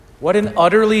What an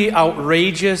utterly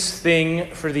outrageous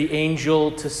thing for the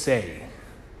angel to say.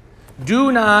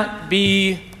 Do not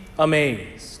be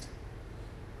amazed.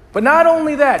 But not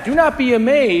only that, do not be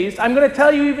amazed. I'm going to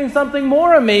tell you even something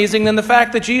more amazing than the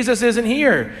fact that Jesus isn't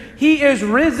here. He is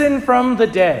risen from the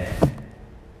dead.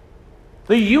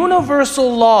 The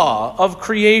universal law of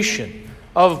creation,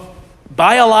 of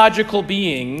biological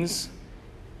beings,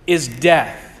 is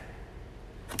death.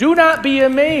 Do not be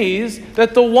amazed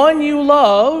that the one you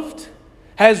loved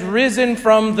has risen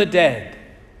from the dead.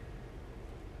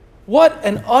 What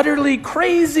an utterly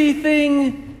crazy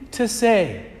thing to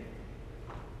say.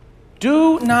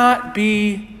 Do not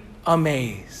be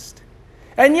amazed.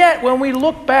 And yet, when we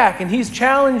look back, and he's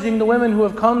challenging the women who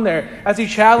have come there, as he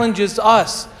challenges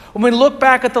us, when we look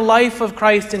back at the life of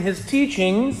Christ and his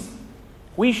teachings,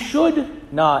 we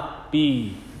should not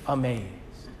be amazed.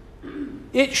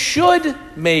 It should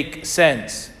make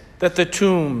sense that the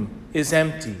tomb is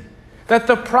empty, that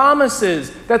the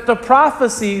promises, that the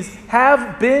prophecies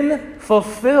have been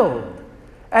fulfilled,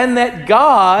 and that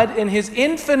God, in his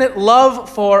infinite love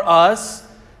for us,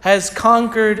 has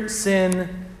conquered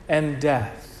sin and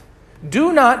death.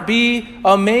 Do not be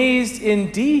amazed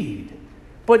indeed,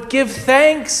 but give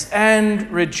thanks and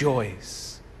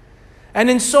rejoice. And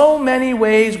in so many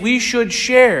ways, we should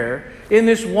share in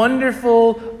this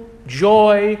wonderful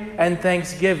joy and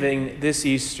thanksgiving this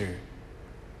Easter.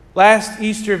 Last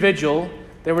Easter Vigil,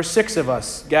 there were 6 of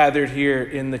us gathered here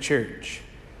in the church.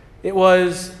 It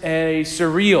was a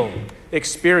surreal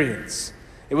experience.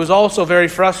 It was also very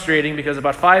frustrating because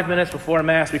about 5 minutes before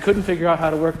Mass, we couldn't figure out how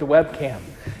to work the webcam.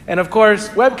 And of course,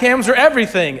 webcams are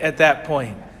everything at that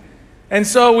point. And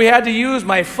so we had to use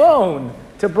my phone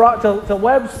to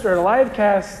live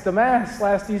cast the Mass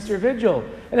last Easter Vigil.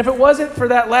 And if it wasn't for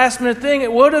that last minute thing,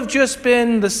 it would have just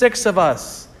been the 6 of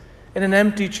us in an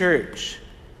empty church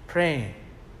praying.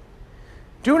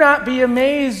 Do not be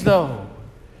amazed, though,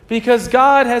 because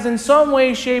God has in some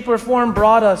way, shape, or form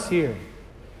brought us here,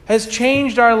 has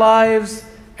changed our lives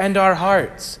and our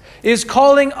hearts, is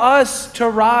calling us to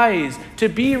rise, to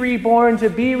be reborn, to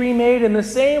be remade in the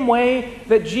same way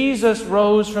that Jesus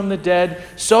rose from the dead,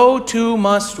 so too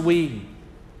must we.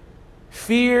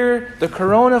 Fear, the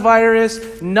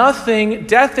coronavirus, nothing,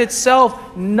 death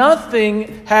itself,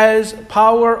 nothing has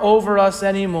power over us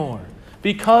anymore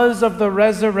because of the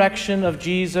resurrection of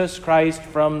Jesus Christ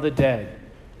from the dead.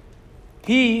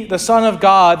 He, the Son of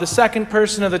God, the second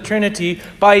person of the Trinity,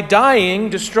 by dying,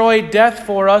 destroyed death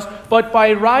for us, but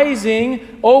by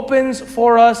rising, opens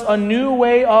for us a new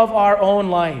way of our own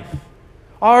life.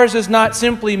 Ours is not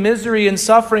simply misery and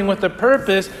suffering with a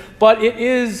purpose, but it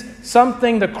is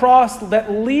something, the cross,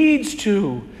 that leads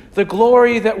to the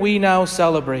glory that we now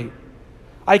celebrate.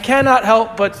 I cannot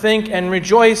help but think and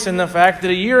rejoice in the fact that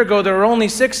a year ago there were only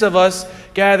 6 of us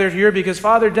gathered here because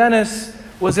Father Dennis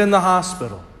was in the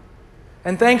hospital.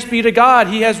 And thanks be to God,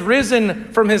 he has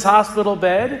risen from his hospital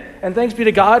bed, and thanks be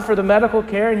to God for the medical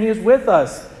care, and he is with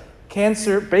us,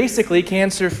 basically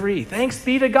cancer-free. Thanks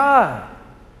be to God.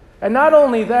 And not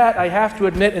only that, I have to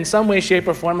admit, in some way, shape,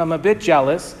 or form, I'm a bit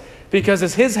jealous, because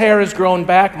as his hair has grown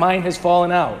back, mine has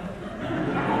fallen out.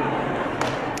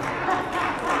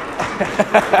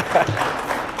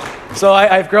 So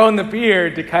I've grown the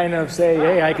beard to kind of say,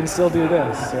 hey, I can still do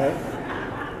this, right?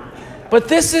 But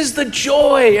this is the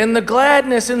joy and the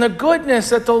gladness and the goodness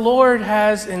that the Lord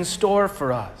has in store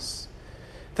for us.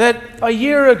 That a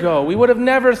year ago, we would have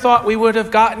never thought we would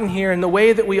have gotten here in the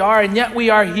way that we are, and yet we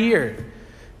are here.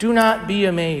 Do not be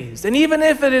amazed. And even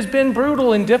if it has been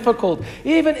brutal and difficult,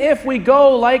 even if we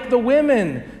go like the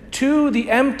women to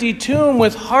the empty tomb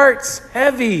with hearts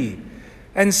heavy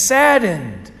and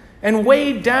saddened and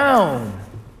weighed down,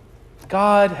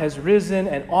 God has risen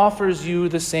and offers you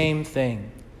the same thing.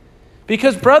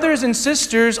 Because brothers and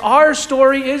sisters, our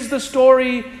story is the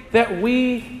story that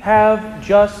we have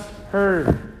just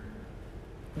heard.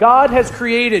 God has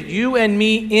created you and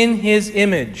me in his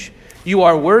image. You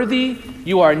are worthy,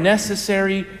 you are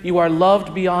necessary, you are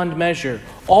loved beyond measure.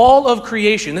 All of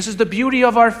creation, this is the beauty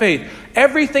of our faith.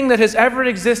 Everything that has ever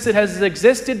existed has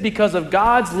existed because of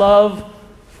God's love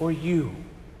for you.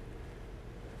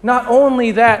 Not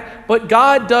only that, but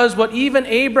God does what even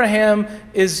Abraham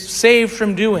is saved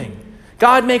from doing.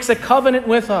 God makes a covenant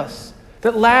with us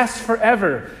that lasts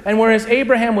forever. And whereas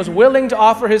Abraham was willing to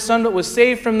offer his son but was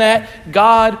saved from that,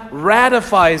 God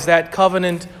ratifies that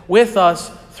covenant with us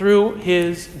through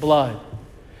his blood.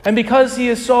 And because he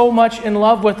is so much in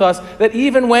love with us, that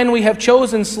even when we have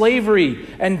chosen slavery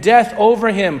and death over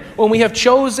him, when we have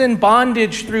chosen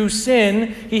bondage through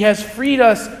sin, he has freed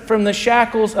us from the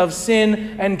shackles of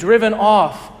sin and driven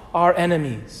off our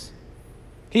enemies.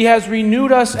 He has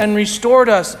renewed us and restored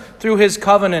us through his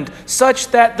covenant, such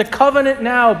that the covenant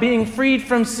now, being freed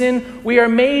from sin, we are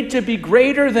made to be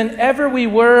greater than ever we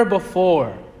were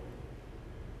before.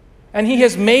 And he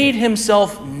has made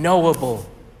himself knowable.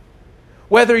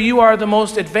 Whether you are the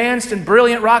most advanced and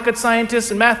brilliant rocket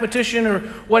scientist and mathematician or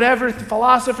whatever,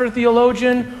 philosopher,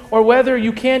 theologian, or whether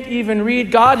you can't even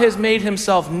read, God has made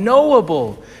himself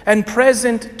knowable and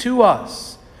present to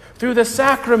us through the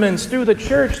sacraments, through the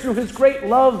church, through his great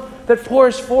love that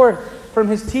pours forth from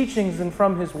his teachings and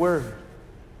from his word.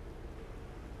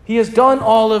 He has done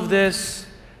all of this,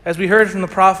 as we heard from the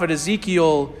prophet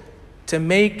Ezekiel, to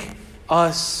make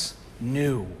us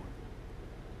new,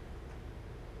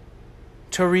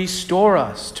 to restore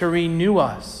us, to renew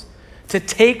us, to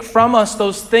take from us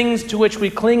those things to which we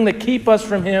cling that keep us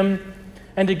from him,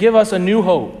 and to give us a new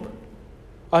hope,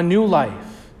 a new life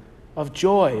of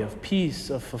joy, of peace,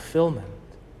 of fulfillment.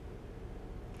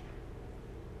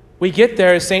 We get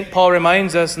there, as St. Paul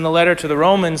reminds us in the letter to the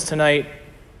Romans tonight,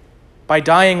 by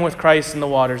dying with Christ in the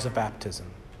waters of baptism.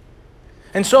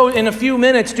 And so in a few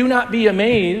minutes, do not be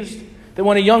amazed that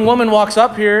when a young woman walks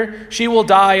up here, she will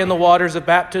die in the waters of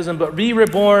baptism, but be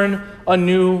reborn a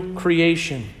new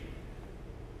creation,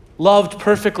 loved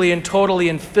perfectly and totally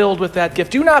and filled with that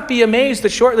gift. Do not be amazed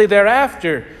that shortly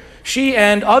thereafter, she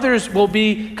and others will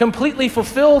be completely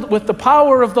fulfilled with the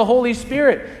power of the Holy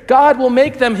Spirit. God will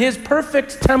make them his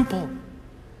perfect temple.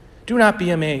 Do not be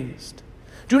amazed.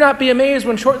 Do not be amazed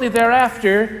when shortly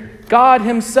thereafter, God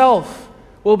himself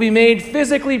will be made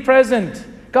physically present.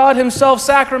 God himself,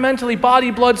 sacramentally,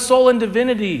 body, blood, soul, and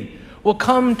divinity, will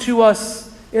come to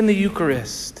us in the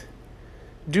Eucharist.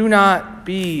 Do not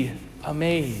be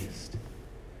amazed.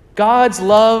 God's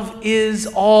love is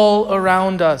all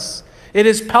around us. It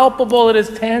is palpable, it is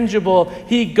tangible.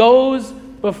 He goes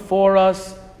before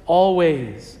us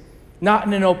always, not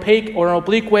in an opaque or an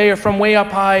oblique way or from way up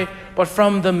high, but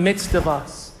from the midst of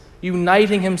us,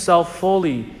 uniting himself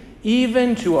fully,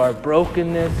 even to our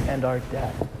brokenness and our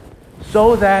death,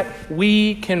 so that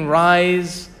we can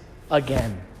rise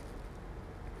again.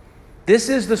 This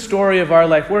is the story of our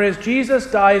life. Whereas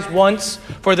Jesus dies once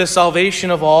for the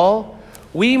salvation of all,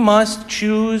 we must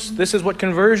choose, this is what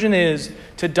conversion is,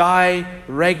 to die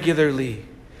regularly,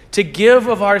 to give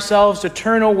of ourselves, to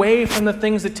turn away from the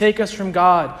things that take us from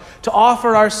God, to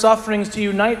offer our sufferings, to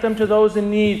unite them to those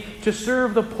in need, to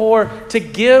serve the poor, to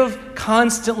give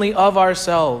constantly of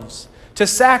ourselves, to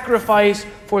sacrifice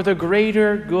for the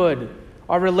greater good,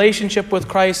 our relationship with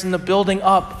Christ and the building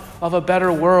up of a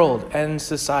better world and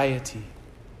society.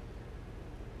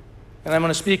 And I'm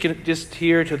going to speak just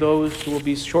here to those who will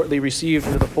be shortly received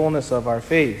into the fullness of our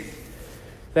faith,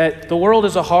 that the world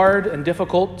is a hard and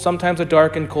difficult, sometimes a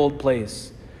dark and cold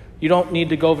place. You don't need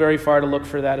to go very far to look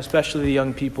for that, especially the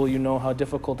young people. You know how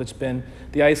difficult it's been.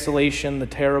 The isolation, the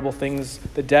terrible things,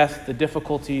 the death, the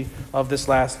difficulty of this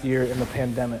last year in the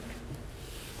pandemic.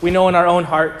 We know in our own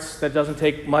hearts that it doesn't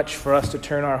take much for us to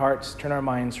turn our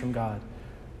minds from God.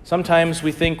 Sometimes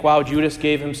we think, wow, Judas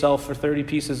gave himself for 30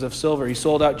 pieces of silver. He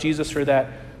sold out Jesus for that.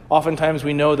 Oftentimes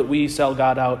we know that we sell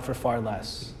God out for far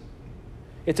less.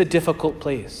 It's a difficult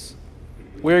place.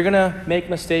 We're going to make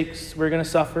mistakes. We're going to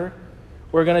suffer.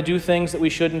 We're going to do things that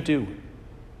we shouldn't do.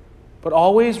 But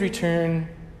always return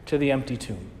to the empty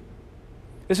tomb.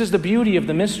 This is the beauty of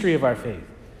the mystery of our faith.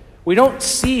 We don't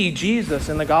see Jesus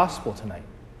in the gospel tonight.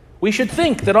 We should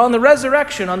think that on the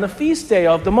resurrection, on the feast day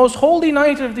of the most holy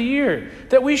night of the year,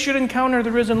 that we should encounter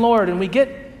the risen Lord, and we get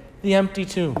the empty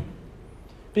tomb.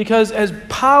 Because as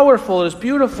powerful, as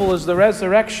beautiful as the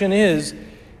resurrection is,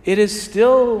 it is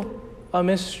still a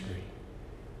mystery.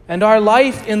 And our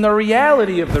life in the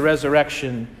reality of the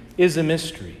resurrection is a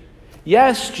mystery.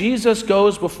 Yes, Jesus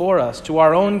goes before us to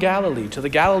our own Galilee, to the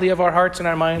Galilee of our hearts and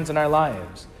our minds and our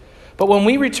lives. But when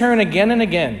we return again and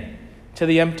again to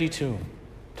the empty tomb,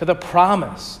 to the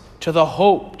promise, to the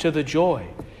hope, to the joy,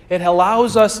 it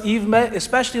allows us, even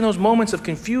especially in those moments of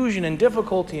confusion and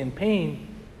difficulty and pain,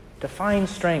 to find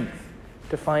strength,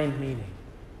 to find meaning.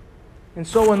 And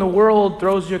so when the world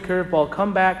throws you a curveball,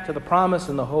 come back to the promise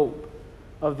and the hope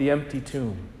of the empty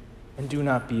tomb, and do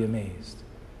not be amazed.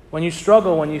 When you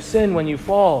struggle, when you sin, when you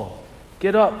fall,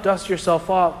 get up, dust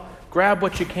yourself off, grab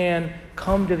what you can,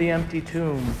 come to the empty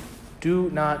tomb.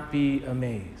 Do not be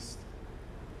amazed.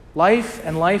 Life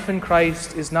and life in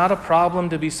Christ is not a problem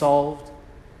to be solved.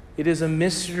 It is a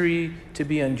mystery to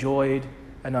be enjoyed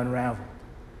and unraveled.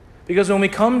 Because when we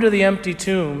come to the empty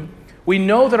tomb, we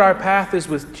know that our path is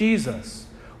with Jesus.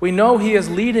 We know he is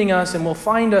leading us and will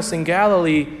find us in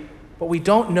Galilee, but we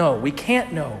don't know, we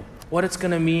can't know what it's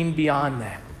going to mean beyond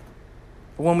that.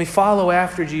 But when we follow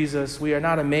after Jesus, we are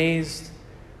not amazed,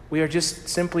 we are just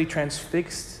simply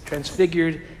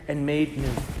transfigured and made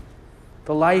new.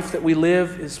 The life that we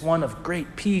live is one of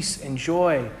great peace and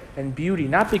joy and beauty,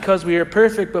 not because we are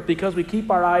perfect, but because we keep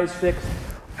our eyes fixed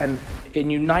and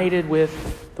united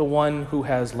with the one who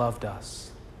has loved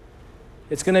us.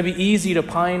 It's going to be easy to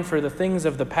pine for the things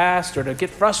of the past or to get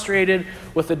frustrated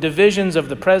with the divisions of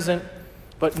the present,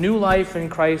 but new life in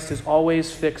Christ is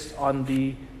always fixed on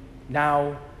the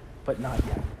now, but not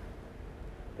yet.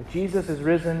 But Jesus is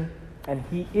risen, and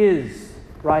he is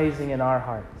rising in our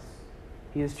hearts.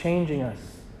 He is changing us.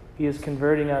 He is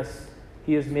converting us.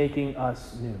 He is making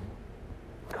us new.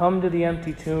 Come to the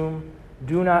empty tomb.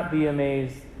 Do not be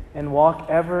amazed, and walk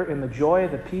ever in the joy,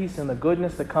 the peace, and the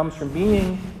goodness that comes from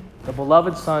being the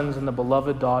beloved sons and the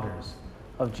beloved daughters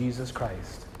of Jesus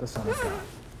Christ, the Son of God.